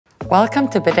Welcome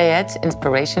to Bidayat's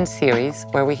Inspiration Series,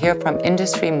 where we hear from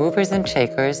industry movers and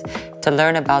shakers to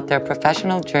learn about their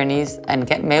professional journeys and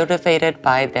get motivated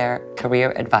by their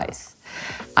career advice.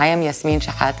 I am Yasmine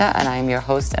Shihata, and I am your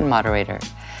host and moderator.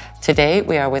 Today,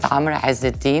 we are with Ämr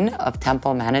Ezzeldinn of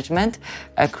Temple Management,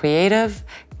 a creative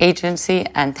agency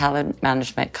and talent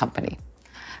management company.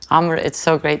 Ämr, it's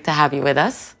so great to have you with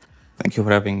us. Thank you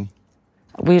for having me.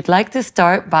 We'd like to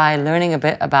start by learning a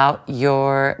bit about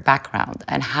your background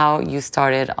and how you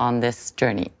started on this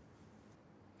journey.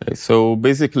 Okay, so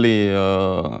basically,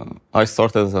 I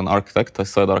started as an architect. I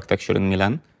studied architecture in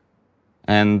Milan.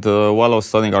 And while I was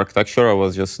studying architecture, I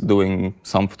was just doing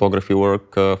some photography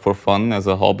work for fun as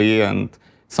a hobby and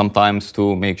sometimes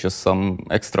to make just some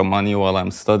extra money while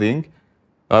I'm studying.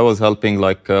 I was helping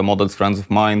models friends of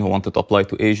mine who wanted to apply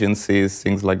to agencies,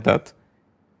 things like that.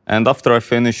 And after I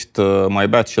finished my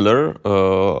bachelor,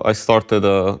 I started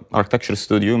an architecture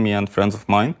studio, me and friends of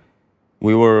mine.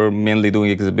 We were mainly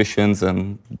doing exhibitions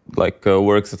and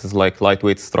works that is like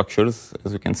lightweight structures,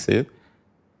 as you can see.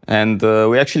 And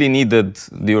we actually needed,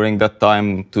 during that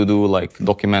time, to do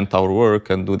document our work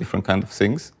and do different kind of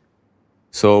things.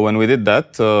 So when we did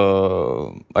that,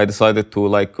 I decided to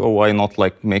why not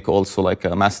make also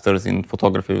a master's in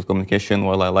photography with communication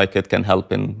while I like it, can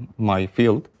help in my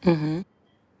field. Mm-hmm.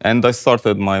 And I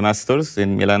started my master's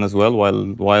in Milan as well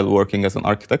while working as an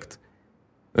architect.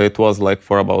 It was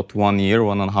for about 1 year,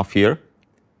 1.5 years.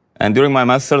 And during my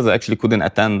master's, I actually couldn't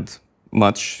attend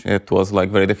much. It was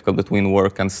very difficult between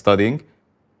work and studying.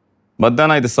 But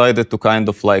then I decided to kind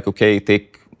of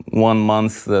take 1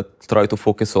 month that try to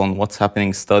focus on what's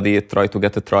happening, study it, try to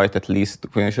get it right at least to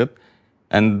finish it.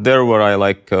 And there where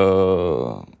I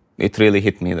it really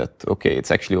hit me that, okay,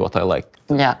 it's actually what I like.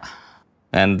 Yeah.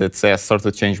 And it started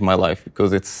to change my life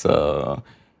because it's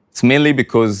mainly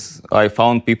because I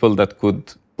found people that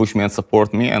could push me and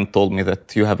support me and told me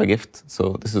that you have a gift,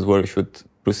 so this is where you should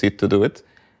proceed to do it.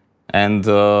 And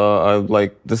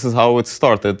this is how it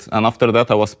started. And after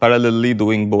that, I was parallelly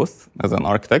doing both as an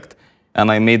architect.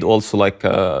 And I made also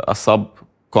a sub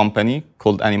company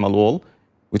called Animal Wall,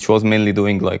 which was mainly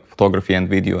doing photography and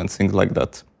video and things like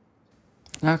that.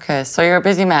 Okay, so you're a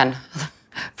busy man,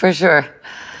 for sure.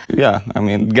 Yeah, I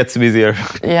mean, it gets busier.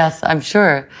 Yes, I'm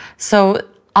sure. So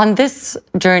on this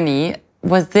journey,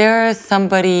 was there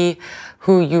somebody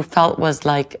who you felt was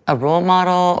a role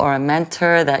model or a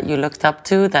mentor that you looked up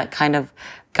to that kind of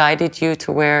guided you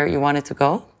to where you wanted to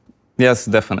go? Yes,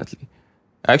 definitely.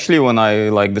 Actually, when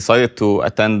I decided to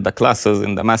attend the classes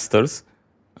in the masters,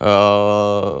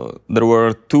 there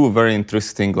were 2 very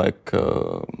interesting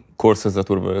courses that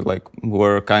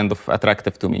were kind of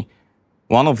attractive to me.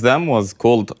 One of them was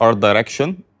called Art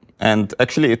Direction, and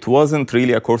actually it wasn't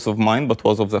really a course of mine, but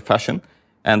was of the fashion.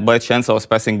 And by chance, I was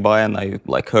passing by and I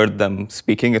heard them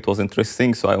speaking. It was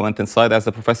interesting, so I went inside, asked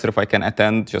the professor if I can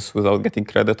attend just without getting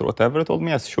credit or whatever. He told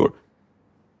me, yes, sure.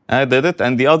 And I did it.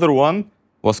 And the other one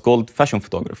was called Fashion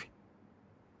Photography,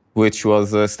 which was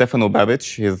Stefano Babic.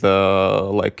 He's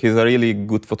a really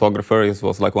good photographer. He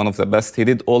was one of the best. He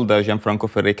did all the Gianfranco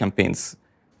Ferré campaigns.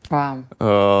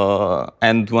 Wow.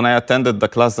 And when I attended the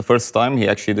class the first time, he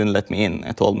actually didn't let me in.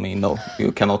 He told me, no,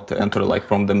 you cannot enter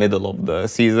from the middle of the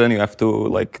season. You have to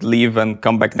leave and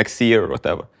come back next year or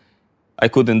whatever. I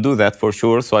couldn't do that for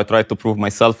sure, so I tried to prove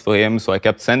myself to him. So I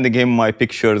kept sending him my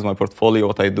pictures, my portfolio,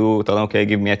 what I do. Tell him, okay,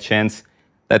 give me a chance.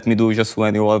 Let me do just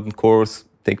 1 course,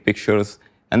 take pictures.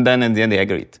 And then in the end, he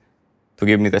agreed to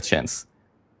give me the chance.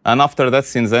 And after that,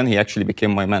 since then, he actually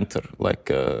became my mentor.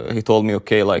 He told me,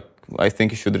 okay, I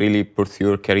think you should really pursue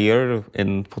your career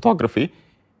in photography.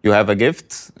 You have a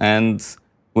gift, and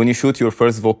when you shoot your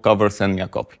first Vogue cover, send me a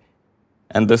copy.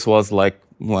 And this was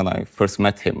when I first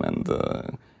met him, and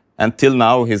until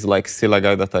now, he's still a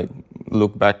guy that I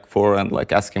look back for and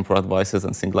ask him for advices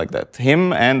and things like that.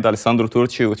 Him and Alessandro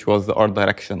Turci, which was the art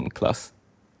direction class.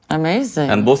 Amazing.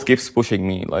 And both keeps pushing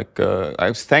me.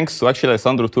 Thanks to actually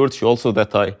Alessandro Turci also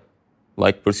that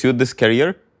I pursued this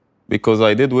career, because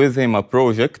I did with him a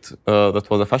project that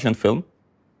was a fashion film.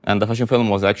 And the fashion film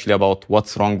was actually about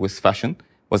what's wrong with fashion,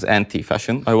 was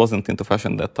anti-fashion. I wasn't into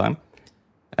fashion that time.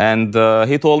 And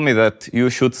he told me that you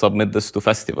should submit this to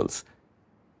festivals.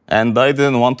 And I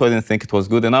didn't want to, I didn't think it was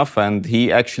good enough. And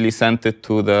he actually sent it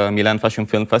to the Milan Fashion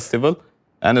Film Festival,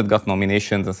 and it got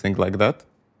nominations and things like that.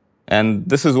 And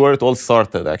this is where it all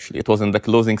started, actually. It was in the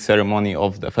closing ceremony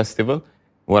of the festival,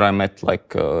 where I met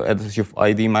editor of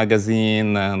ID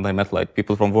magazine, and I met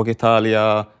people from Vogue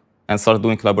Italia, and started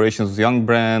doing collaborations with young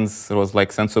brands. There was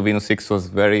Senso Vino 6 was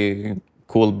very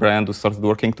cool brand. We started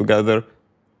working together.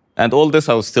 And all this,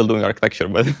 I was still doing architecture,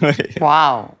 by the way.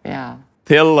 Wow, yeah.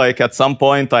 till like at some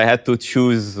point I had to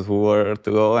choose where to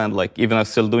go, and like even I'm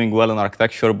still doing well in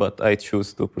architecture, but I choose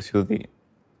to pursue the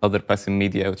other path in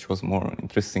media, which was more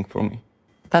interesting for me.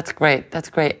 That's great. That's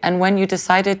great. And when you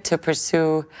decided to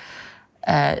pursue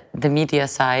the media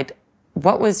side,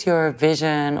 what was your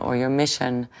vision or your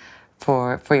mission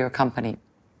for your company?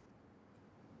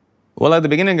 Well, at the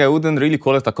beginning, I wouldn't really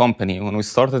call it a company. When we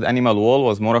started, Animal Wall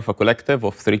was more of a collective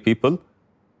of 3 people,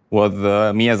 with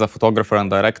me as a photographer and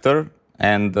director,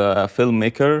 and a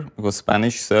filmmaker, who was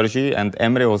Spanish, Sergi, and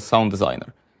Emre was sound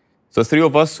designer. So 3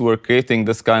 of us were creating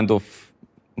this kind of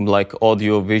like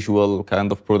audio-visual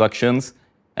kind of productions,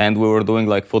 and we were doing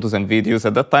like photos and videos.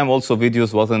 At that time, also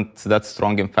videos wasn't that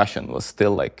strong in fashion. It was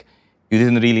still like, you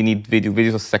didn't really need video.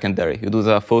 Videos was secondary. You do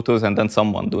the photos and then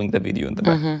someone doing the video in the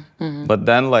back. But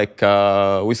then like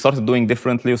we started doing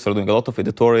differently. We started doing a lot of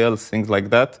editorials, things like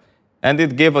that. And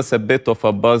it gave us a bit of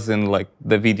a buzz in like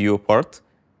the video part.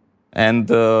 And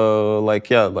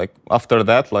like after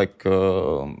that, like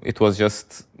it was just,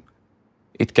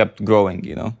 it kept growing,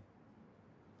 you know.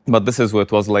 But this is what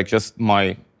was like just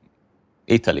my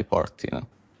Italy part, you know.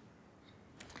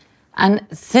 And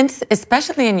since,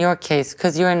 especially in your case,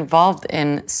 because you're involved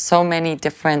in so many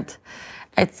different,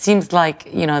 it seems like,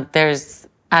 you know, there's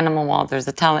Animal Wall, there's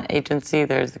a talent agency,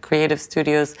 there's the creative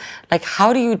studios. Like,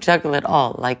 how do you juggle it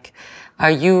all? Like,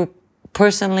 are you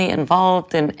personally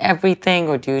involved in everything,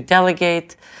 or do you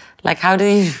delegate? Like, how do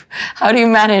you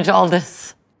manage all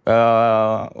this?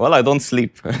 Well, I don't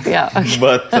sleep. Yeah. Okay.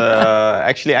 But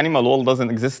actually, Animal Wall doesn't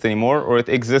exist anymore, or it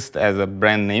exists as a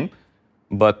brand name.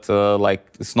 But like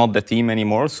it's not the team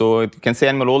anymore. So you can say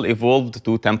Animal Wall evolved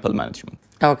to temple management.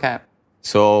 Okay.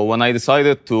 So when I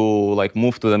decided to like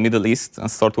move to the Middle East and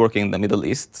start working in the Middle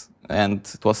East, and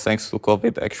it was thanks to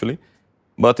COVID actually,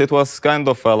 but it was kind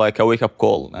of like a wake-up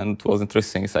call, and it was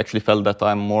interesting. It actually felt that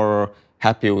I'm more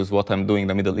happy with what I'm doing in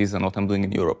the Middle East than what I'm doing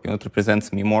in Europe. You know, it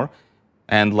represents me more,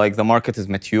 and like the market is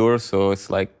mature, so it's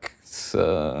like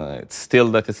it's still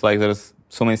that it's like there's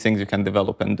so many things you can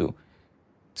develop and do.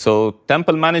 So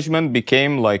temple management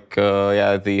became like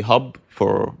the hub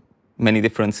for many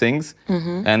different things.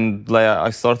 And like,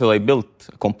 I built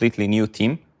a completely new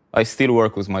team. I still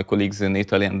work with my colleagues in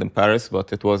Italy and in Paris,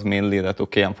 but it was mainly that,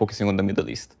 okay, I'm focusing on the Middle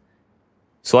East.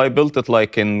 So I built it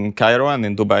like in Cairo and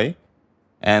in Dubai.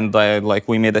 And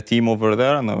we made a team over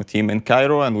there and a team in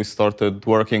Cairo, and we started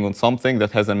working on something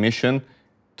that has a mission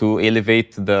to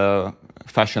elevate the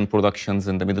fashion productions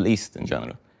in the Middle East in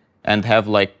general, and have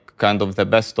like kind of the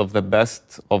best of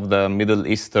the Middle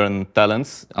Eastern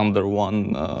talents under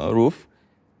one roof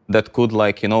that could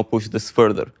like, you know, push this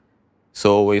further.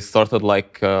 So we started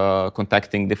like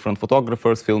contacting different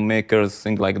photographers, filmmakers,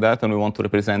 things like that, and we want to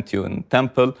represent you in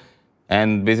Temple.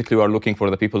 And basically we are looking for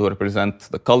the people who represent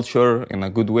the culture in a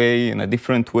good way, in a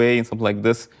different way, and something like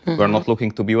this. We're not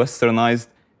looking to be westernized.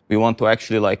 We want to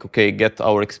actually like, okay, get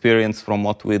our experience from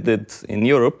what we did in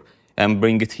Europe and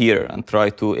bring it here and try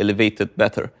to elevate it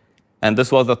better. And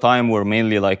this was the time where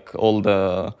mainly like all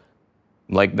the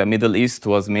Middle East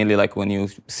was mainly like when you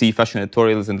see fashion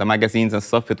editorials in the magazines and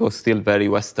stuff, it was still very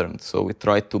Western. So we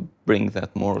tried to bring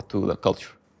that more to the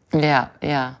culture. Yeah,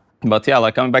 yeah. But yeah,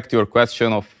 like coming back to your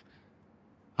question of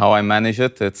how I manage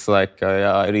it, it's like,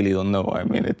 I really don't know. I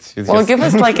mean, it's well, just... give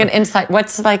us like an insight.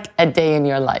 What's like a day in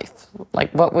your life?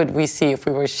 Like, what would we see if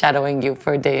we were shadowing you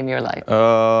for a day in your life?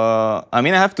 I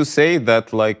mean, I have to say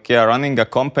that like, yeah, running a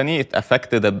company, it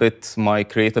affected a bit my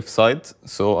creative side.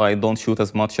 So I don't shoot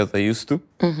as much as I used to,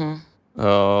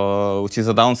 which is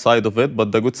a downside of it.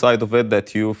 But the good side of it,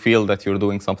 that you feel that you're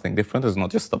doing something different. It's not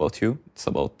just about you, it's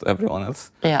about everyone else.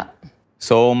 Yeah.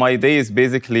 So my day is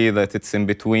basically that it's in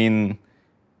between.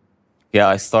 Yeah,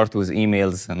 I start with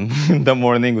emails and in the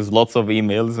morning, with lots of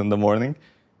emails in the morning.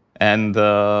 And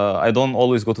I don't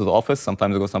always go to the office.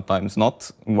 Sometimes I go, sometimes not.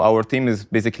 Our team is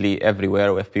basically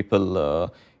everywhere. We have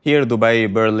people here, Dubai,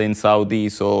 Berlin, Saudi.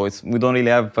 So we don't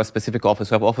really have a specific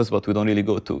office. We have office, but we don't really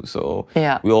go to. So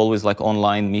yeah, we always like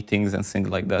online meetings and things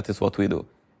like that is what we do.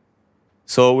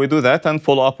 So we do that and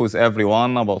follow up with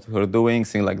everyone about what we're doing,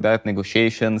 things like that,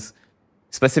 negotiations.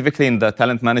 Specifically in the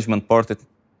talent management part, it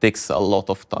takes a lot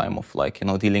of time of like, you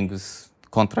know, dealing with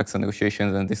contracts and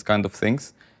negotiations and these kind of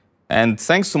things. And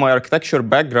thanks to my architecture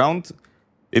background,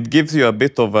 it gives you a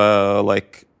bit of a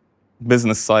like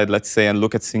business side, let's say, and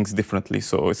look at things differently.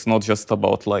 So it's not just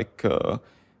about like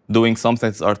doing something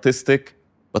that's artistic,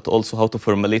 but also how to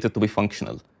formulate it to be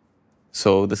functional.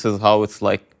 So this is how it's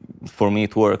like, for me,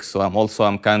 it works. So I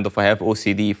have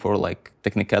OCD for like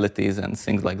technicalities and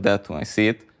things like that when I see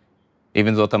it.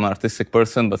 Even though I'm an artistic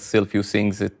person, but still few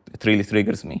things, it really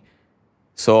triggers me.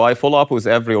 So I follow up with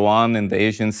everyone in the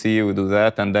agency, we do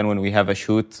that. And then when we have a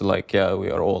shoot, like, yeah, we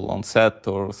are all on set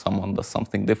or someone does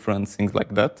something different, things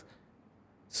like that.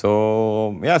 So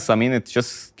yes, I mean, it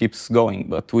just keeps going,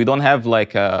 but we don't have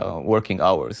like working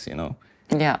hours, you know?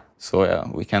 Yeah. So yeah,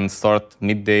 we can start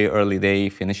midday, early day,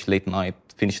 finish late night,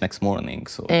 finish next morning.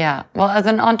 So Yeah. Well, as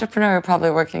an entrepreneur, you're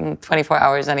probably working 24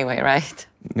 hours anyway, right?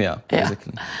 yeah,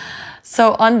 basically.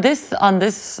 So on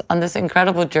this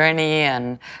incredible journey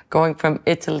and going from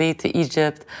Italy to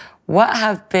Egypt, what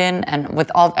have been, and with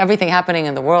everything happening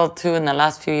in the world too in the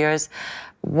last few years,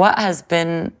 what has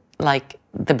been like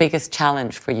the biggest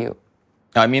challenge for you?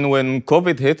 I mean, when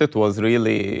COVID hit, it was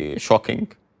really shocking.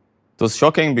 It was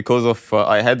shocking because of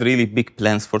I had really big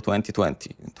plans for 2020.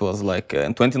 It was like,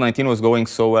 and 2019 was going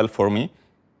so well for me.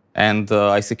 And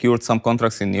I secured some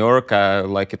contracts in New York.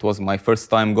 Like it was my first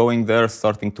time going there,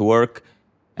 starting to work,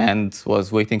 and was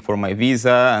waiting for my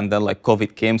visa. And then like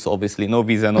COVID came, so obviously no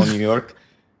visa, no New York,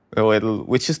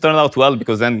 which just turned out well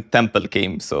because then Temple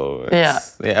came. So yeah,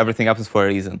 everything happens for a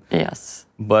reason. Yes.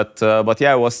 But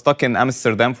yeah, I was stuck in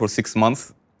Amsterdam for 6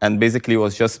 months. And basically it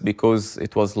was just because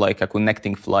it was like a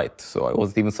connecting flight. So I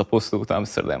wasn't even supposed to go to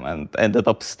Amsterdam and ended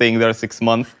up staying there 6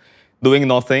 months. Doing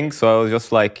nothing, so I was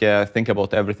just like, yeah, think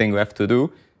about everything we have to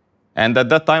do. And at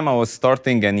that time, I was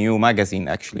starting a new magazine,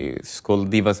 actually. It's called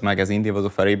Divas Magazine, Divas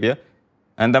of Arabia.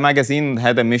 And the magazine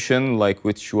had a mission, like,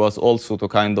 which was also to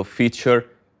kind of feature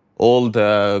all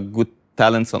the good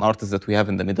talents and artists that we have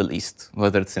in the Middle East,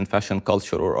 whether it's in fashion,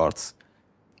 culture, or arts.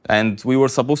 And we were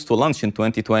supposed to launch in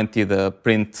 2020 the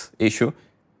print issue,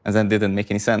 and then didn't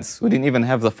make any sense. We didn't even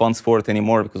have the funds for it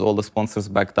anymore because all the sponsors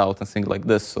backed out and things like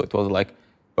this. So it was like,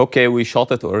 okay, we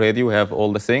shot it already, we have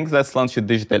all the things, let's launch it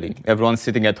digitally. Everyone's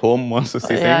sitting at home, wants to see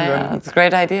things. Yeah, it's a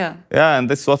great idea. Yeah, and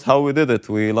this was how we did it.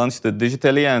 We launched it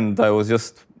digitally, and I was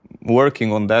just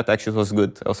working on that. Actually, it was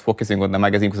good. I was focusing on the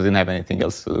magazine because I didn't have anything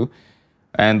else to do.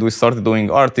 And we started doing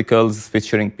articles,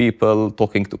 featuring people,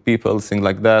 talking to people, things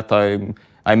like that.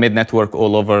 I made network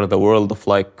all over the world of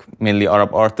like mainly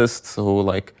Arab artists who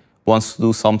like wants to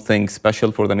do something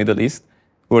special for the Middle East.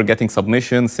 We were getting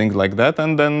submissions, things like that.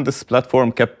 And then this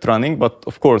platform kept running. But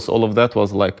of course, all of that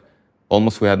was like,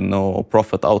 almost we had no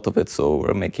profit out of it. So we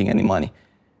we're making any money.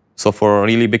 So for a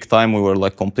really big time, we were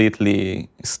like completely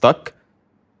stuck.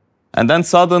 And then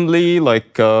suddenly,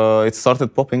 like it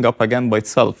started popping up again by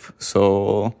itself.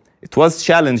 So it was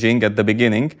challenging at the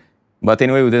beginning. But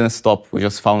anyway, we didn't stop. We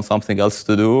just found something else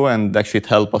to do. And actually it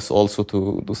helped us also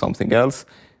to do something else.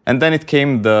 And then it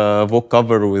came the Vogue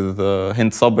cover with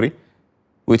Hind Sabri,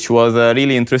 which was a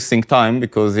really interesting time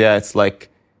because, yeah, it's like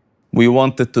we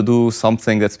wanted to do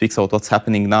something that speaks about what's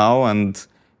happening now. And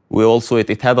we also,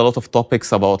 it had a lot of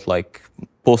topics about like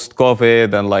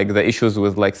post-COVID and like the issues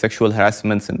with like sexual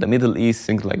harassments in the Middle East,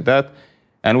 things like that.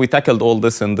 And we tackled all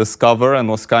this in this cover and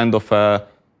was kind of,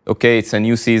 okay, it's a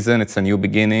new season, it's a new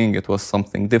beginning, it was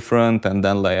something different. And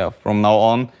then like, from now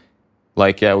on,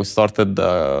 like, yeah, we started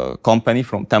the company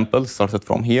from Temple, started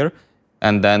from here.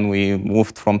 And then we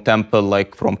moved from Temple,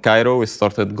 like from Cairo, we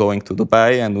started going to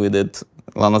Dubai and we did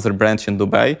another branch in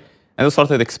Dubai. And we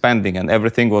started expanding and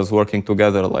everything was working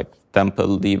together, like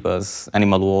Temple, Divas,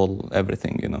 Animal Wall,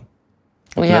 everything, you know.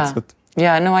 Yeah. That's it.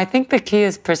 Yeah, no, I think the key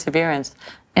is perseverance.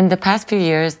 In the past few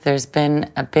years, there's been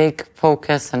a big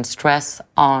focus and stress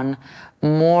on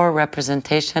more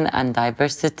representation and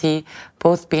diversity,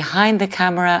 both behind the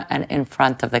camera and in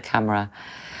front of the camera.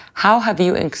 How have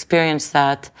you experienced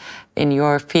that in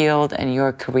your field and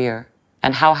your career?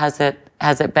 And how has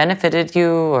it benefited you,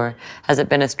 or has it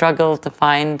been a struggle to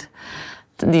find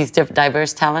these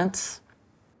diverse talents?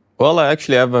 Well, I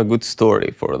actually have a good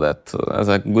story for that, as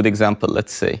a good example,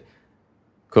 let's say.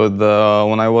 Because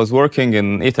when I was working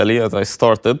in Italy, as I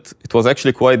started, it was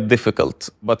actually quite difficult.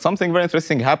 But something very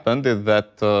interesting happened is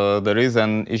that there is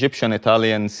an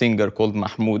Egyptian-Italian singer called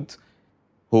Mahmoud,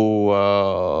 who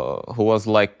was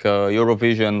like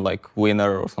Eurovision like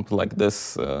winner or something like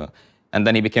this. And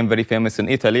then he became very famous in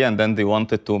Italy, and then they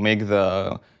wanted to make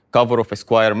the cover of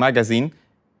Esquire magazine.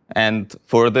 And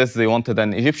for this, they wanted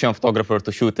an Egyptian photographer to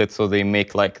shoot it, so they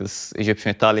make like this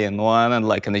Egyptian-Italian one and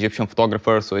like an Egyptian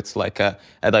photographer, so it's like a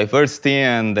diversity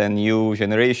and a new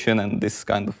generation and this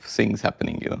kind of things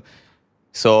happening, you know.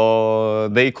 So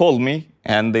they called me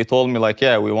and they told me like,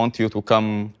 yeah, we want you to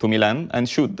come to Milan and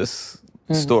shoot this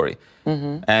story.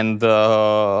 And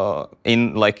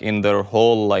in their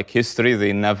whole like history,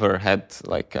 they never had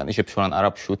like an Egyptian and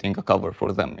Arab shooting a cover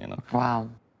for them, you know. Wow.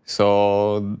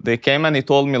 So they came and they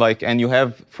told me like, and you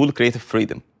have full creative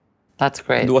freedom. That's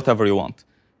great. Do whatever you want.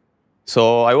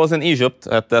 So I was in Egypt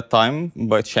at that time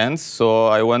by chance. So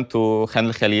I went to Khan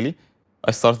el-Khalili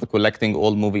I started collecting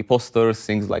old movie posters,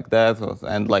 things like that.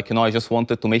 And like, you know, I just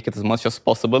wanted to make it as much as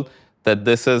possible that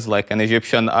this is like an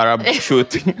Egyptian Arab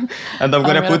shoot. And I'm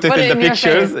gonna put it in the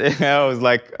pictures. Yeah, I was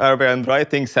like Arabic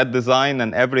handwriting, set design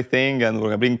and everything. And we're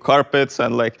gonna bring carpets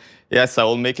and like, yes, I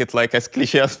will make it like as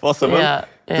cliche as possible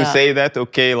to say that,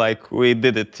 okay, like we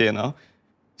did it, you know.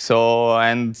 So,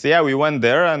 and yeah, we went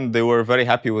there and they were very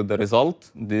happy with the result.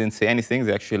 They didn't say anything.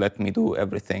 They actually let me do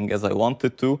everything as I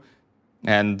wanted to.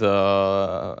 And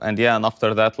yeah, and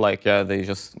after that, like, yeah, they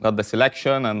just got the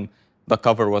selection and the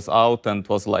cover was out and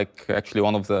was like actually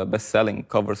one of the best-selling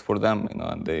covers for them, you know,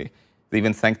 and they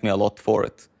even thanked me a lot for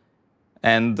it.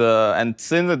 And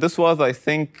since this was, I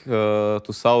think,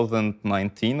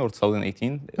 2019 or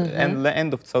 2018, and the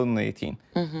end of 2018.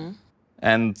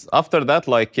 And after that,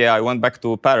 like, yeah, I went back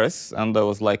to Paris and I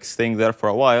was like staying there for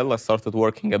a while. I started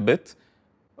working a bit.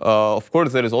 Of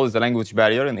course, there is always the language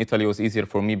barrier. In Italy, it was easier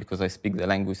for me because I speak the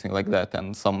language, thing like that.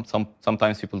 And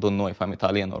sometimes people don't know if I'm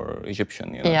Italian or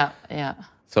Egyptian, you know? Yeah, yeah.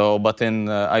 So, but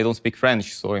I don't speak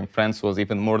French, so in France it was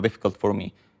even more difficult for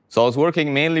me. So I was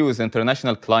working mainly with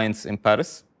international clients in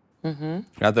Paris,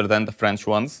 rather than the French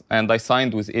ones. And I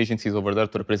signed with agencies over there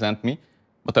to represent me.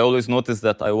 But I always noticed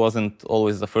that I wasn't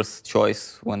always the first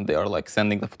choice when they are like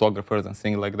sending the photographers and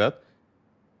things like that.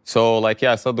 So like,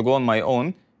 yeah, I started to go on my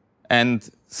own. And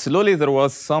slowly there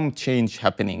was some change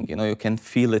happening. You know, you can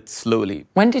feel it slowly.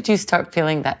 When did you start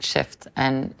feeling that shift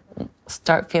and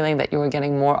start feeling that you were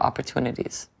getting more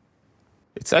opportunities?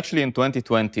 It's actually in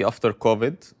 2020, after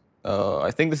COVID.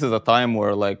 I think this is a time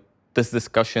where like this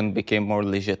discussion became more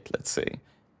legit, let's say.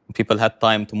 People had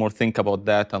time to more think about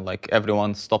that, and like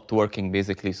everyone stopped working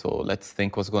basically. So let's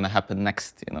think what's going to happen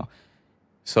next, you know.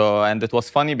 So, and it was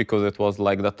funny because it was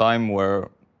like the time where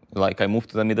like I moved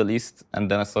to the Middle East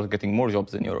and then I started getting more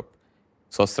jobs in Europe.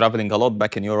 So I was traveling a lot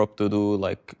back in Europe to do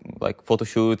like photo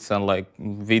shoots and like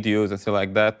videos and stuff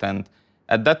like that. And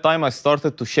at that time, I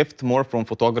started to shift more from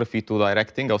photography to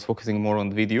directing. I was focusing more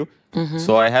on video.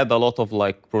 So I had a lot of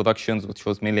like productions, which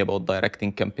was mainly about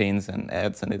directing campaigns and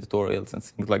ads and editorials and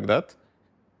things like that.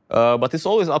 But it's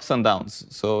always ups and downs.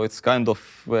 So it's kind of,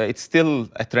 it's still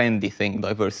a trendy thing,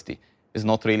 diversity. It's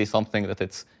not really something that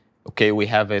it's, okay, we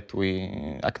have it, we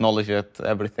acknowledge it,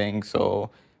 everything. So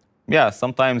yeah,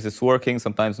 sometimes it's working,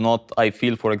 sometimes not. I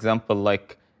feel, for example,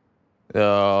 like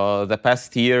the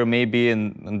past year, maybe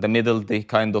in the middle, they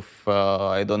kind of,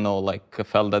 I don't know, like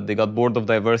felt that they got bored of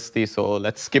diversity. So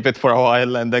let's skip it for a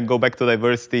while and then go back to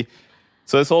diversity.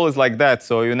 So it's always like that.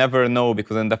 So you never know,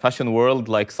 because in the fashion world,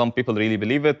 like some people really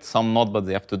believe it, some not, but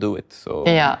they have to do it. So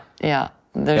yeah, yeah.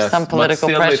 There's some political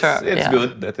but still pressure. It's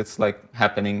good that it's like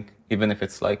happening, even if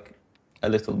it's like a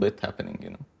little bit happening, you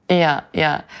know. Yeah,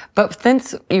 yeah. But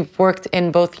since you've worked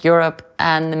in both Europe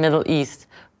and the Middle East,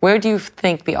 where do you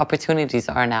think the opportunities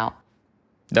are now?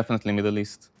 Definitely Middle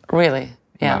East. Really?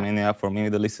 Yeah. I mean, yeah, for me,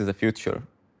 Middle East is the future.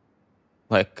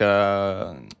 Like,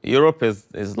 Europe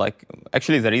is like,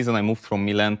 actually the reason I moved from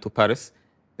Milan to Paris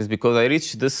is because I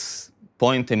reached this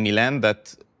point in Milan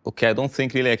that, okay, I don't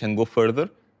think really I can go further.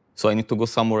 So I need to go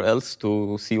somewhere else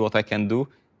to see what I can do.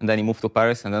 And then you move to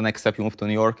Paris, and then next step you move to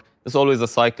New York. There's always a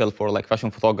cycle for like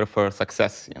fashion photographer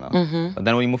success, you know. But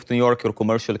then when you move to New York, you're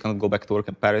commercial, you cannot go back to work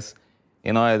in Paris.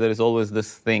 You know, there is always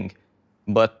this thing.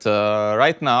 But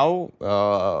right now,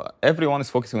 everyone is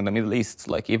focusing on the Middle East.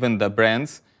 Like even the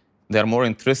brands, they're more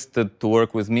interested to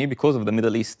work with me because of the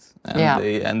Middle East.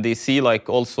 And they see like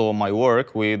also my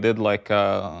work. We did like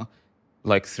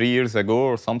 3 years ago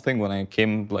or something when I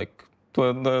came like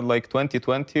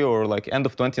 2020 or like end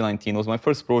of 2019 was my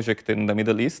first project in the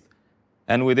Middle East.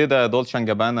 And we did a Dolce &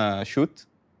 Gabbana shoot,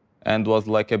 and was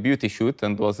like a beauty shoot,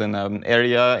 and was in an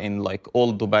area in like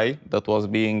old Dubai that was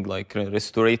being like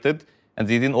restorated, and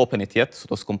they didn't open it yet, so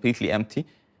it was completely empty.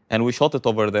 And we shot it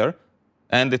over there,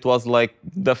 and it was like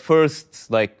the first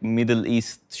like Middle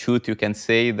East shoot, you can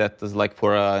say, that is like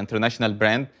for an international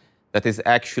brand that is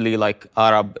actually like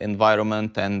Arab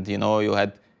environment. And you know, you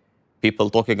had people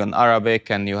talking in Arabic,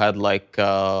 and you had like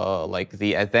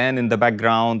the adhan in the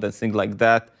background and things like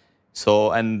that.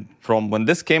 So, and from when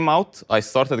this came out, I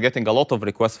started getting a lot of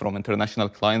requests from international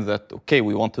clients that, okay,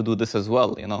 we want to do this as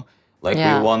well, you know? Like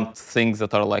we want things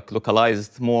that are like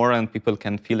localized more and people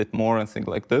can feel it more and things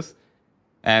like this.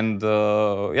 And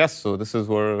yes, so this is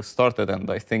where it started. And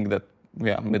I think that,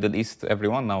 yeah, Middle East,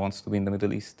 everyone now wants to be in the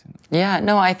Middle East. Yeah,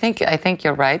 no, I think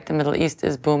you're right. The Middle East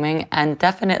is booming, and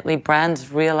definitely brands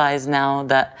realize now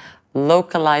that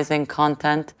localizing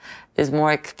content is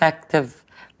more effective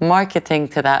marketing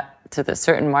to the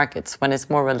certain markets when it's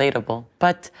more relatable.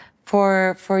 But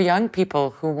for young people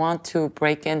who want to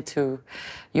break into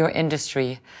your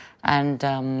industry and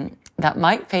that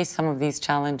might face some of these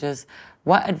challenges,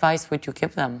 what advice would you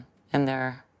give them in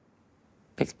their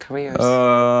big careers?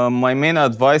 My main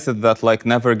advice is that like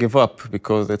never give up,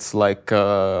 because it's like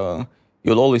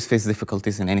you'll always face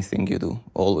difficulties in anything you do,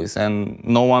 always, and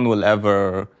no one will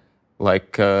ever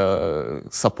like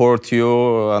support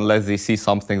you unless they see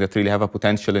something that really have a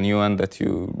potential in you and that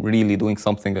you really doing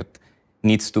something that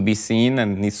needs to be seen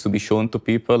and needs to be shown to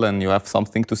people, and you have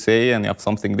something to say and you have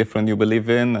something different you believe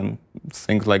in and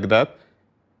things like that.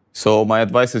 So my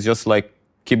advice is just like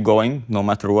keep going no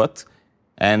matter what.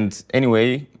 And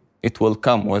anyway, it will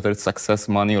come, whether it's success,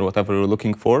 money, or whatever you're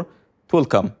looking for, it will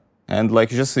come. And like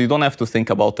just, you don't have to think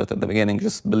about it at the beginning,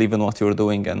 just believe in what you're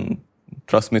doing and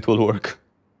trust me, it will work.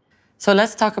 So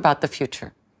let's talk about the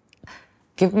future.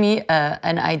 Give me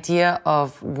an idea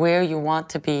of where you want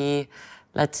to be,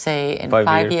 let's say in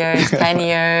 5 years, 10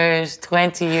 years,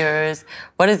 20 years.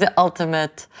 What is the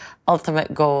ultimate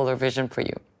goal or vision for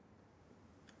you?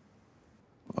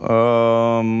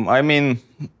 I mean,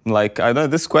 like, I know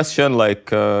this question, like,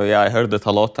 yeah, I heard it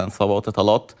a lot and thought about it a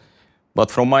lot.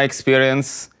 But from my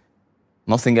experience,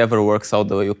 nothing ever works out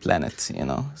the way you plan it, you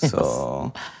know? Yes.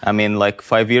 So, I mean, like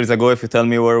 5 years ago, if you tell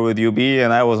me where would you be,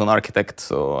 and I was an architect,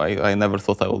 so I never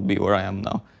thought I would be where I am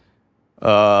now.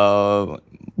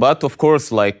 But of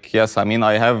course, like, yes, I mean,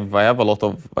 I have a lot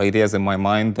of ideas in my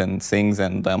mind and things,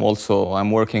 and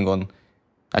I'm working on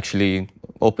actually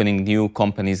opening new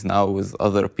companies now with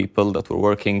other people that we're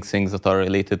working, things that are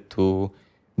related to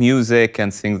music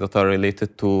and things that are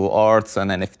related to arts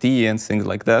and NFT and things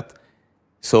like that.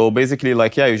 So basically,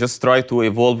 like, yeah, you just try to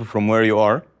evolve from where you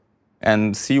are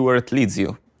and see where it leads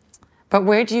you. But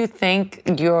where do you think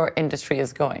your industry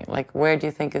is going? Like, where do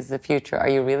you think is the future? Are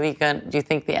you really do you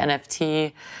think the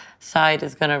NFT side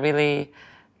is going to really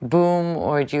boom,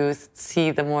 or do you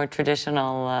see the more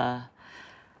traditional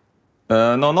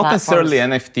no, not necessarily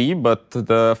NFT, but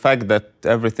the fact that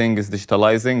everything is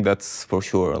digitalizing, that's for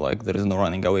sure. Like, there is no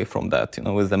running away from that. You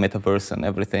know, with the metaverse and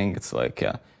everything, it's like,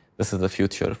 yeah, this is the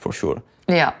future for sure.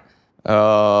 Yeah.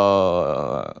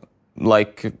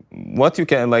 Like, what you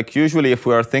can, like, usually if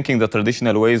we are thinking the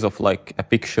traditional ways of like a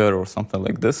picture or something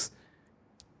like this,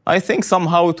 I think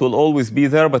somehow it will always be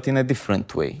there, but in a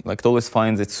different way. Like, it always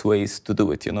finds its ways to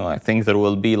do it, you know. I think there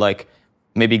will be like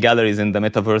maybe galleries in the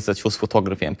metaverse that shows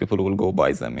photography and people will go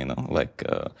buy them, you know. Like,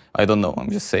 I don't know, I'm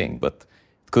just saying, but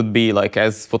it could be like,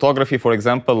 as photography, for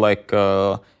example, like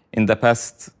in the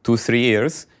past 2-3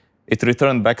 years, it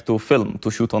returned back to film, to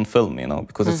shoot on film, you know,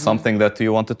 because it's something that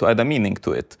you wanted to add a meaning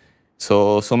to it.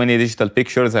 So many digital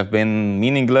pictures have been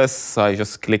meaningless. I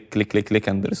just click, click, click, click,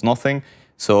 and there's nothing.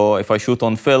 So if I shoot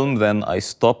on film, then I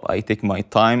stop, I take my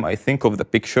time, I think of the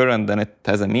picture, and then it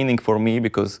has a meaning for me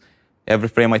because every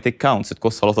frame I take counts. It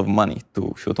costs a lot of money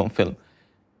to shoot on film.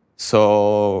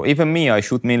 So even me, I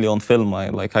shoot mainly on film. I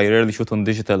rarely shoot on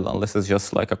digital unless it's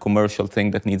just like a commercial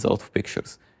thing that needs a lot of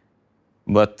pictures.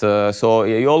 But so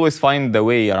you always find the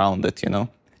way around it, you know.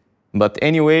 But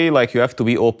anyway, like, you have to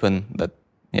be open that,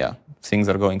 yeah, things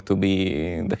are going to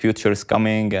be, the future is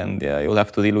coming, and yeah, you'll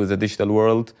have to deal with the digital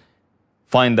world.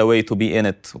 Find a way to be in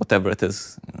it, whatever it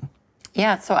is. You know?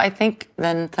 Yeah, so I think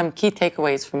then some key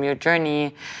takeaways from your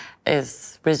journey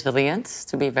is resilience,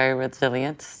 to be very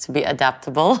resilient, to be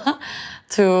adaptable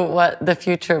to what the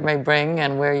future may bring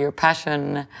and where your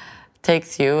passion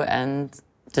takes you, and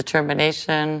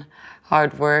determination,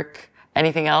 hard work.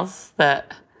 Anything else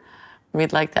that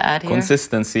we'd like to add here?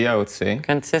 Consistency, I would say.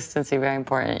 Consistency, very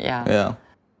important, yeah. Yeah,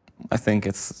 I think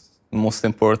it's the most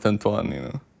important one, you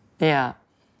know. Yeah.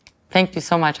 Thank you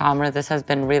so much, Ämr. This has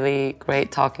been really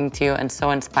great talking to you and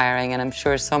so inspiring, and I'm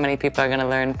sure so many people are going to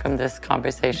learn from this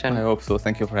conversation. I hope so.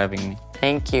 Thank you for having me.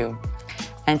 Thank you.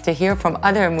 And to hear from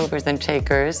other movers and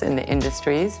shakers in the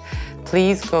industries,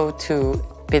 please go to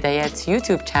Bidayat's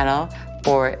YouTube channel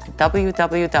or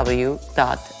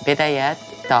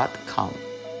www.bidayat.com.